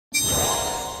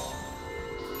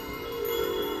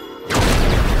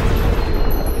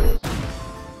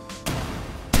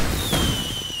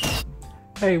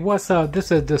Hey, what's up?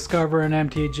 This is Discover and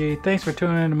MTG. Thanks for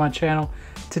tuning into my channel.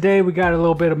 Today we got a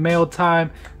little bit of mail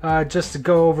time. Just to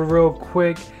go over real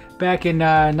quick. Back in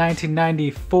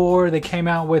 1994, they came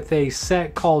out with a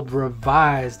set called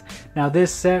Revised. Now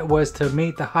this set was to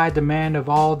meet the high demand of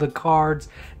all the cards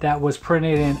that was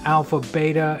printed in Alpha,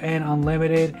 Beta, and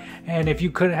Unlimited. And if you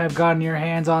couldn't have gotten your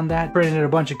hands on that, printed a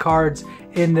bunch of cards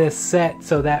in this set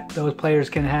so that those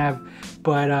players can have,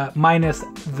 but minus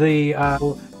the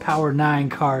Power 9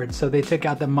 cards. So they took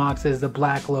out the Moxes, the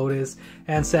Black Lotus,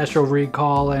 Ancestral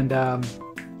Recall, and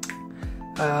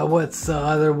what's the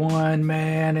other one,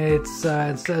 man? It's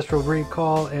Ancestral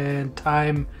Recall and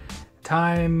Time.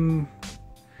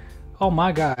 Oh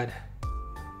my god.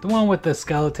 The one with the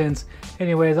skeletons.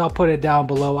 Anyways, I'll put it down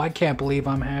below. I can't believe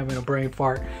I'm having a brain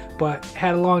fart. But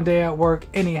had a long day at work.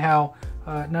 Anyhow,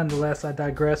 nonetheless, I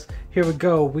digress. Here we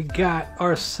go. We got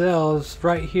ourselves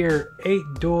right here 8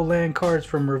 dual land cards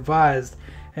from Revised.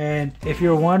 And if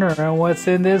you're wondering what's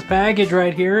in this package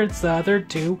right here, it's the other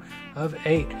 2 of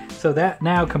 8. So that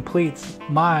now completes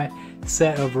my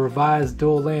set of Revised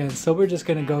dual lands. So we're just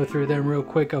going to go through them real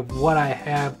quick of what I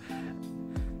have.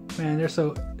 Man, they're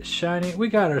so shiny. We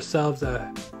got ourselves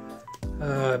a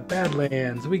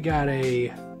Badlands. We got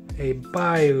a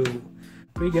Bayou.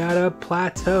 We got a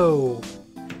Plateau.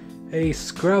 A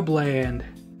Scrubland.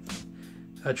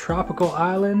 A Tropical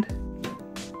Island.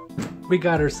 We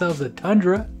got ourselves a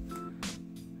Tundra.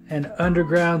 An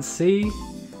Underground Sea.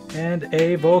 And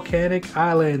a Volcanic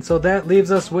Island. So that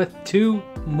leaves us with 2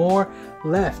 more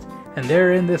left. And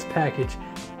they're in this package.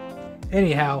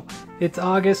 Anyhow, it's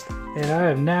August. And I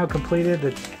have now completed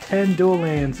the 10 dual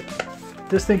lands.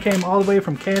 This thing came all the way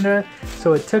from Canada.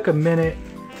 So it took a minute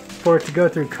for it to go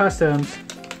through customs.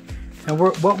 And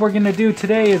what we're going to do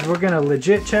today is we're going to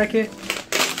legit check it.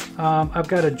 I've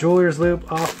got a jeweler's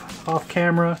loupe off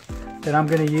camera that I'm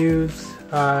going to use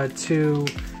to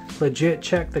legit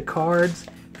check the cards.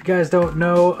 If you guys don't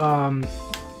know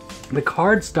the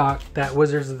card stock that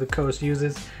Wizards of the Coast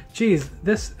uses, geez,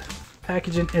 this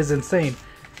packaging is insane.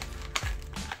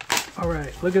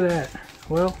 Alright, look at that.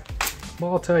 Well,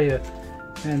 I'll tell you,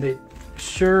 man, they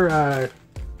sure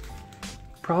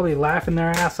probably laughing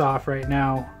their ass off right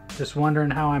now, just wondering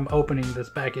how I'm opening this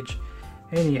package.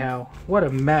 Anyhow, what a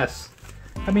mess.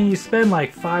 I mean, you spend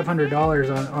like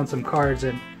 $500 on some cards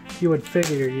and you would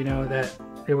figure, you know, that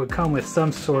it would come with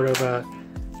some sort of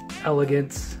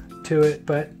elegance to it,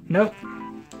 but nope.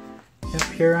 Yep,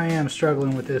 here I am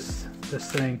struggling with this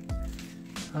thing.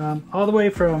 All the way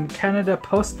from Canada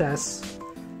Postes,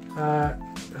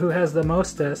 who has the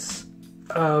mostest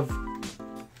of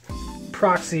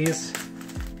proxies,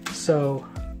 so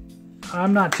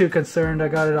I'm not too concerned. I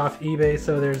got it off eBay,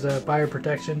 so there's a buyer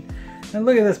protection. And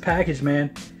look at this package,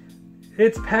 man.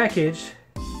 It's packaged,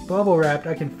 bubble wrapped.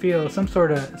 I can feel some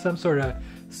sort of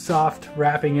soft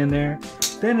wrapping in there.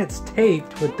 Then it's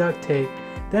taped with duct tape.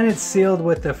 Then it's sealed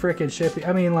with the frickin' shipping.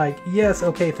 I mean, like, yes,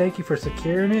 okay, thank you for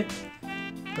securing it,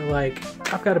 but like,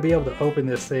 I've got to be able to open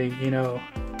this thing, you know,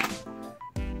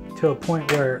 to a point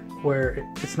where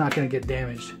it's not going to get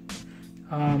damaged.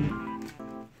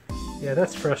 Yeah,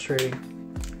 that's frustrating.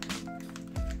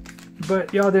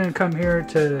 But y'all didn't come here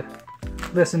to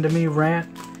listen to me rant.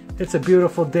 It's a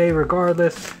beautiful day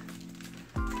regardless.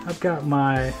 I've got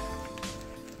my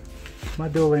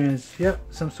dual lands. Yep,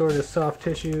 some sort of soft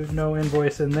tissue, no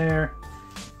invoice in there.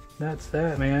 That's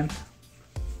that, man.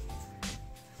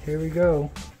 Here we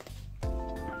go.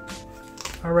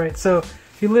 Alright, so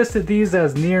he listed these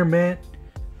as near mint.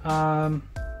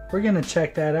 We're gonna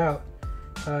check that out.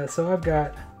 So I've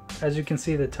got, as you can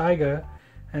see, the Taiga,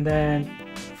 and then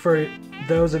for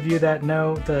those of you that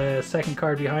know, the second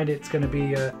card behind it, it's going to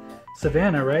be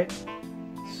Savannah, right?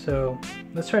 So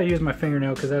let's try to use my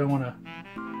fingernail because I don't want to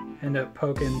end up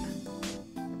poking.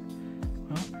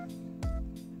 Well,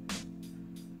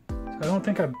 so I don't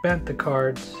think I bent the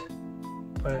cards,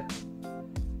 but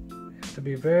you have to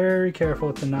be very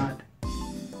careful to not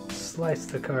slice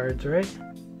the cards, right?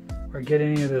 Or get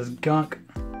any of this gunk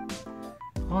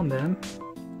on them.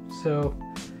 So,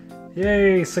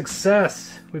 yay,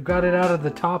 success! We've got it out of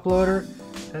the top loader.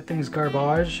 That thing's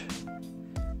garbage.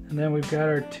 And then we've got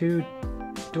our 2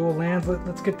 dual lands.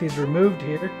 Let's get these removed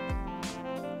here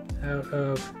out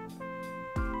of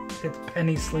its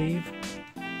penny sleeve.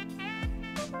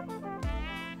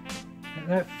 And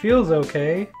that feels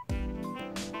okay.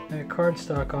 That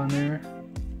cardstock on there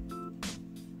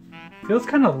feels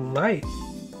kind of light.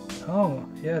 Oh,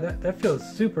 yeah, that feels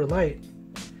super light.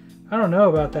 I don't know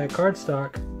about that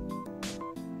cardstock.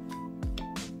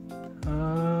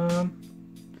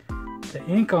 The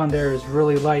ink on there is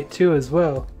really light too as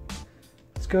well.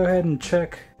 Let's go ahead and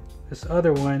check this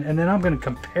other one, and then I'm going to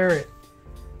compare it,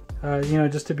 you know,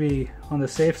 just to be on the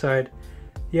safe side.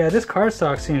 Yeah, this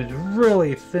cardstock seems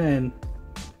really thin.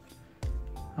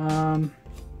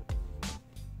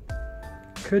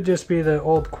 Could just be the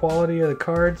old quality of the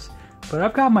cards, but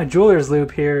I've got my jeweler's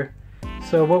loupe here.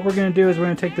 So what we're going to do is we're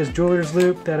going to take this jeweler's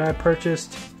loupe that I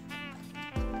purchased.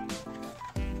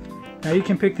 Now you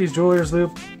can pick these jeweler's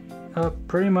loupe up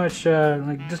pretty much,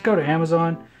 like just go to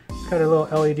Amazon. It's got a little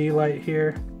LED light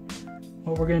here.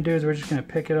 What we're going to do is we're just going to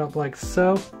pick it up like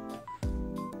so.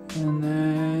 And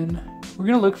then we're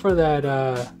going to look for that,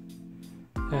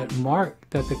 that mark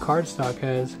that the cardstock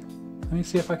has. Let me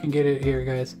see if I can get it here,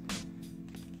 guys.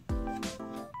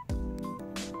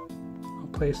 I'll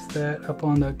place that up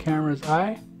on the camera's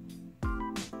eye.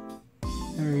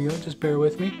 There you go, just bear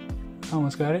with me.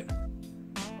 Almost got it.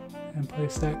 And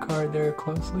place that card there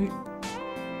closely.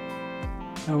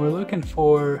 Now we're looking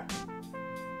for...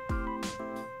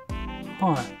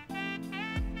 Huh.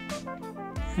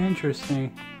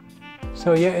 Interesting.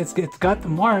 So yeah, it's got the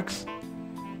marks.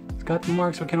 It's got the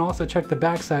marks. We can also check the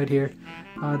back side here.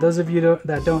 Those of you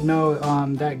that don't know,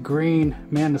 that green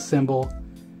mana symbol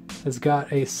has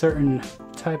got a certain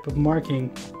type of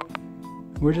marking.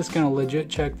 We're just gonna legit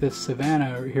check this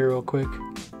Savannah here real quick.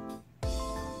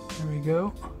 There we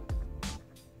go.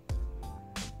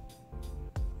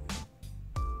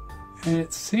 And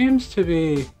it seems to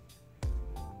be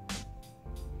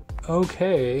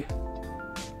okay.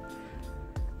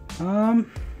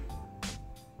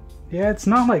 Yeah, it's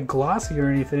not like glossy or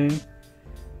anything.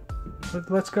 But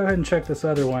let's go ahead and check this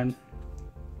other one.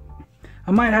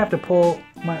 I might have to pull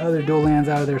my other dual lands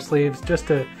out of their sleeves just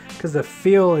to, because the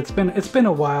feel, it's been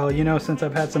a while, you know, since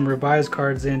I've had some revised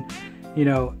cards in, you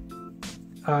know,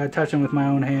 touching with my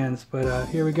own hands. But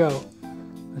here we go.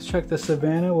 Let's check the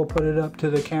Savannah. We'll put it up to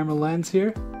the camera lens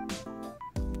here.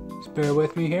 Just bear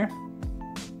with me here.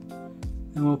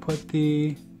 And we'll put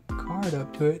the card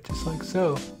up to it just like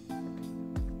so.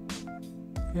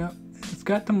 Yep, it's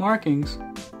got the markings.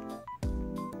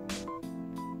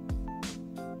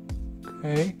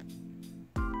 Okay.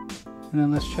 And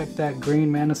then let's check that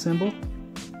green mana symbol.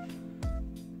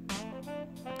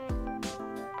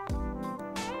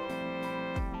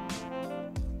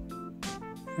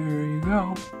 There you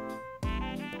go.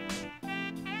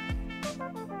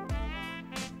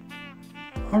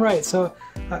 Alright, so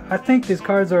I think these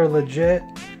cards are legit.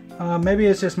 Maybe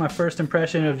it's just my first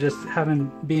impression of just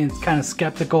being kind of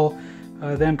skeptical.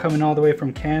 Them coming all the way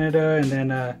from Canada, and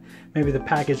then maybe the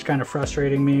package kind of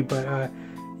frustrating me. But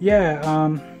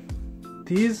yeah,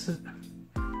 these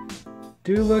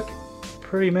do look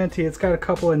pretty minty. It's got a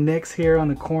couple of nicks here on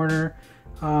the corner.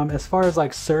 As far as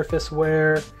like surface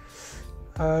wear,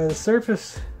 the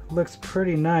surface looks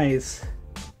pretty nice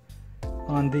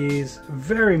on these.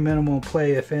 Very minimal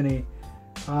play, if any.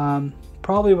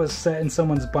 Probably was set in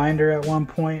someone's binder at one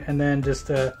point, and then just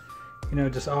you know,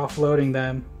 just offloading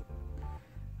them.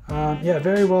 Yeah,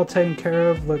 very well taken care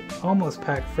of. Look almost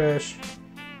packed fresh,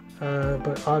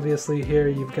 but obviously here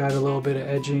you've got a little bit of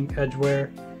edge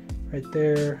wear right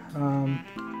there.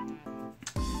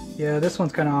 Yeah, this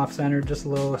one's kind of off-centered, just a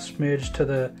little smidge to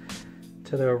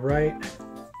the right.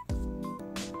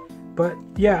 But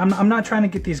yeah, I'm not trying to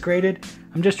get these graded.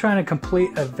 I'm just trying to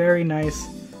complete a very nice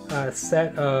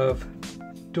set of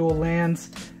dual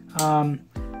lands.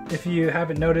 If you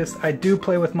haven't noticed, I do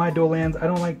play with my dual lands. I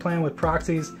don't like playing with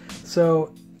proxies.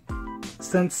 So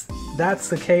since that's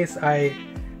the case, I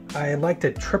like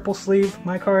to triple sleeve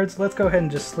my cards. Let's go ahead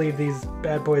and just sleeve these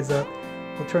bad boys up.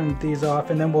 We'll turn these off,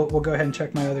 and then we'll go ahead and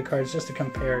check my other cards just to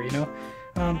compare, you know.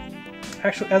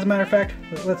 Actually, as a matter of fact,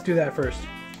 let's do that first.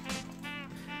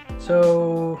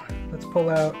 So let's pull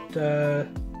out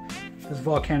this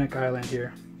volcanic island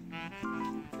here.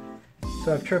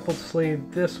 So I've triple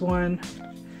sleeved this one.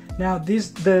 Now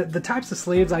the types of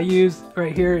sleeves I use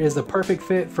right here is a perfect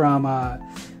fit from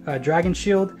Dragon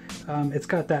Shield. It's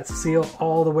got that seal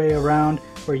all the way around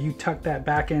where you tuck that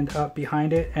back end up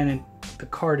behind it, and the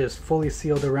card is fully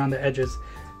sealed around the edges.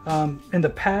 In the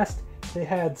past, they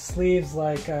had sleeves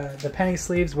like the penny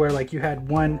sleeves, where like you had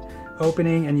one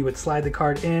opening and you would slide the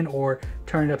card in, or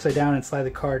turn it upside down and slide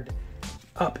the card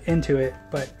up into it.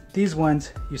 But these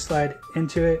ones, you slide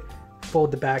into it,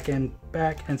 fold the back end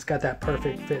back, and it's got that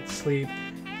perfect fit sleeve.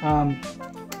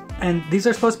 And these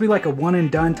are supposed to be like a one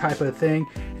and done type of thing.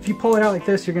 If you pull it out like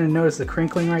this, you're going to notice the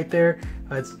crinkling right there.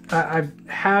 I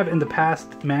have in the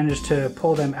past managed to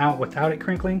pull them out without it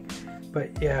crinkling, but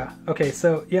yeah. Okay,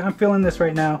 so yeah, I'm feeling this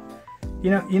right now.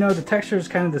 You know the texture is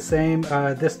kind of the same.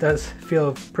 This does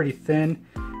feel pretty thin.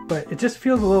 but it just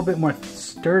feels a little bit more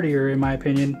sturdier in my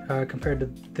opinion compared to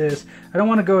this. I don't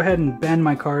want to go ahead and bend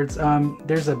my cards.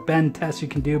 There's a bend test you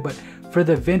can do, but for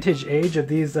the vintage age of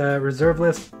these reserve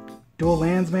list dual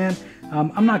lands, man,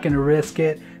 I'm not going to risk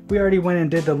it. We already went and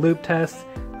did the Loupe test,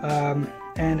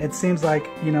 and it seems like,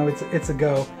 you know, it's a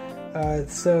go.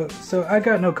 So I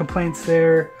got no complaints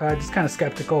there. Just kind of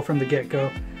skeptical from the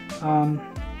get-go.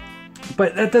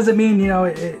 But that doesn't mean, you know,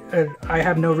 I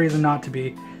have no reason not to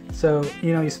be. So,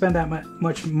 you know, you spend that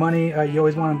much money, you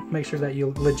always want to make sure that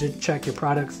you legit check your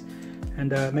products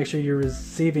and make sure you're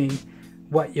receiving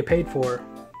what you paid for,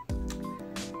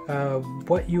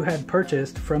 what you had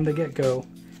purchased from the get-go.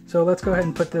 So let's go ahead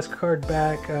and put this card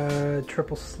back,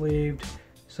 triple sleeved,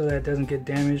 so that it doesn't get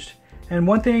damaged. And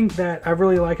one thing that I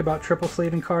really like about triple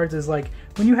sleeving cards is, like,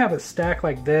 when you have a stack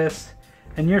like this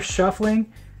and you're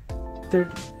shuffling,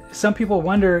 some people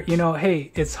wonder, you know,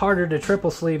 hey, it's harder to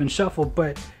triple sleeve and shuffle,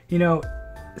 but, you know,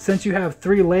 since you have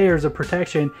 3 layers of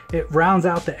protection, it rounds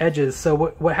out the edges. So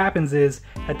what happens is,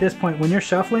 at this point, when you're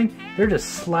shuffling, they're just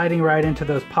sliding right into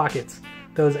those pockets,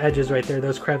 those edges right there,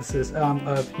 those crevices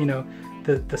of, you know,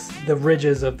 the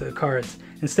ridges of the cards.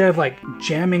 Instead of like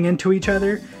jamming into each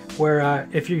other, where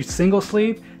if you single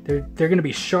sleeve, they're going to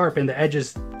be sharp and the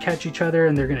edges catch each other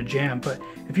and they're going to jam. But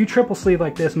if you triple sleeve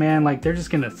like this, man, like, they're just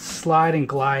going to slide and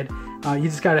glide. You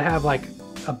just got to have like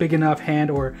a big enough hand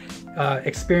or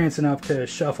experience enough to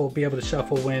shuffle, be able to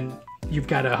shuffle when you've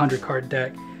got a 100 card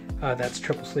deck that's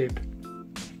triple sleeved.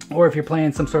 Or if you're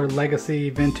playing some sort of legacy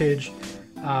vintage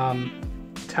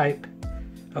type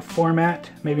of format,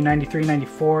 maybe 93,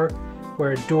 94,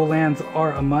 where dual lands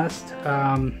are a must.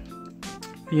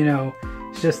 You know,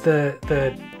 it's just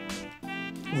the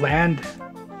land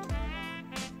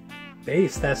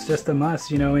base that's just a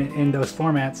must, you know, in those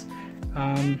formats.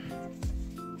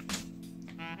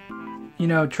 You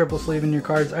know, triple sleeving your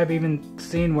cards. I've even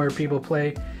seen where people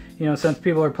play, you know, since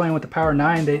people are playing with the Power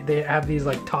 9, they have these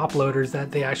like top loaders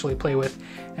that they actually play with,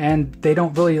 and they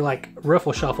don't really like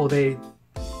riffle shuffle. They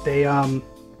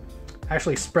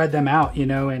actually spread them out, you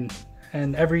know,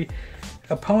 and every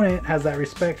opponent has that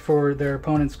respect for their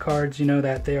opponent's cards, you know,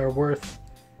 that they are worth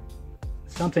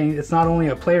something. It's not only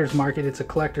a player's market, it's a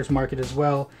collector's market as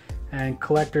well, and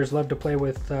collectors love to play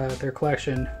with their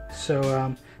collection.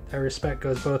 So that respect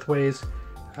goes both ways,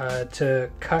 to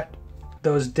cut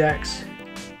those decks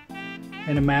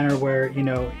in a manner where, you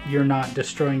know, you're not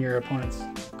destroying your opponent's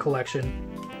collection.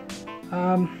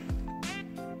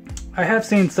 I have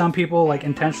seen some people like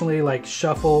intentionally like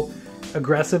shuffle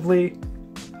aggressively,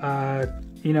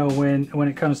 you know, when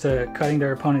it comes to cutting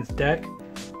their opponent's deck.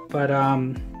 But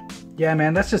yeah,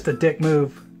 man, that's just a dick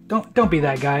move. Don't be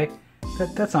that guy.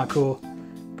 That's not cool.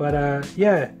 But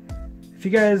yeah, if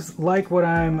you guys like what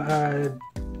I'm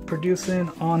producing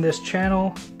on this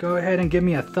channel, go ahead and give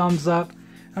me a thumbs up.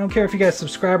 I don't care if you guys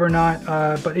subscribe or not,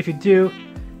 but if you do,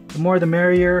 the more the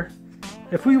merrier.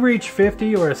 If we reach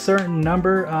 50 or a certain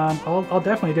number, I'll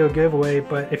definitely do a giveaway.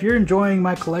 But if you're enjoying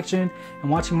my collection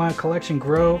and watching my collection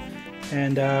grow,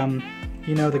 and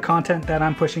you know, the content that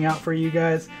I'm pushing out for you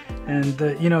guys, and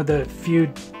the, you know, the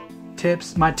few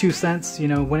tips, my 2 cents, you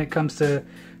know, when it comes to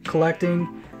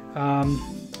collecting,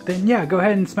 then yeah, go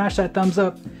ahead and smash that thumbs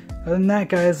up. Other than that,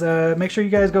 guys, make sure you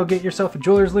guys go get yourself a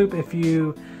jeweler's loupe if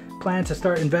you plan to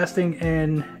start investing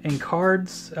in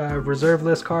cards, reserve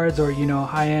list cards, or, you know,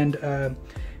 high-end,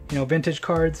 you know, vintage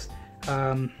cards.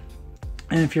 And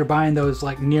if you're buying those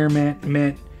like near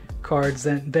mint cards,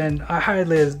 then I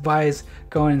highly advise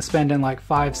going and spending like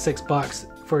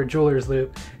 $5-6 for a jeweler's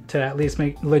loupe to at least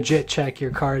legit check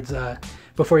your cards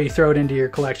before you throw it into your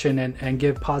collection, and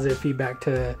give positive feedback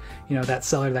to, you know, that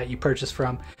seller that you purchased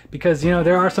from. Because, you know,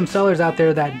 there are some sellers out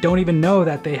there that don't even know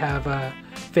that they have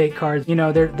fake cards. You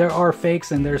know, there are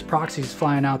fakes and there's proxies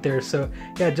flying out there. So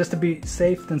yeah, just to be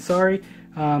safe than sorry,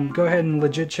 go ahead and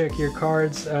legit check your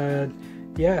cards.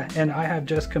 Yeah, and I have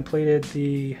just completed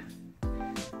the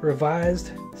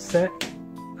revised set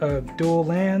of dual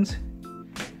lands.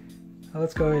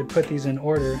 Let's go ahead and put these in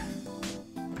order.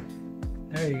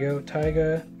 There you go,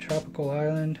 Taiga, Tropical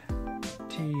Island,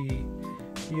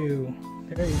 TU.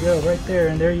 There you go, right there,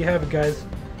 and there you have it, guys.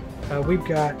 We've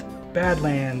got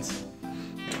Badlands,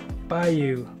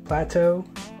 Bayou, Plateau,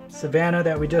 Savannah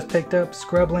that we just picked up,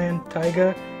 Scrubland,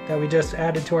 Taiga that we just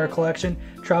added to our collection,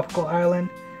 Tropical Island,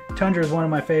 Tundra is one of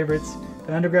my favorites,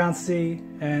 the Underground Sea,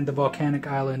 and the Volcanic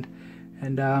Island.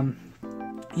 And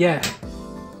yeah,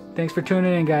 thanks for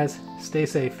tuning in, guys. Stay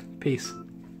safe. Peace.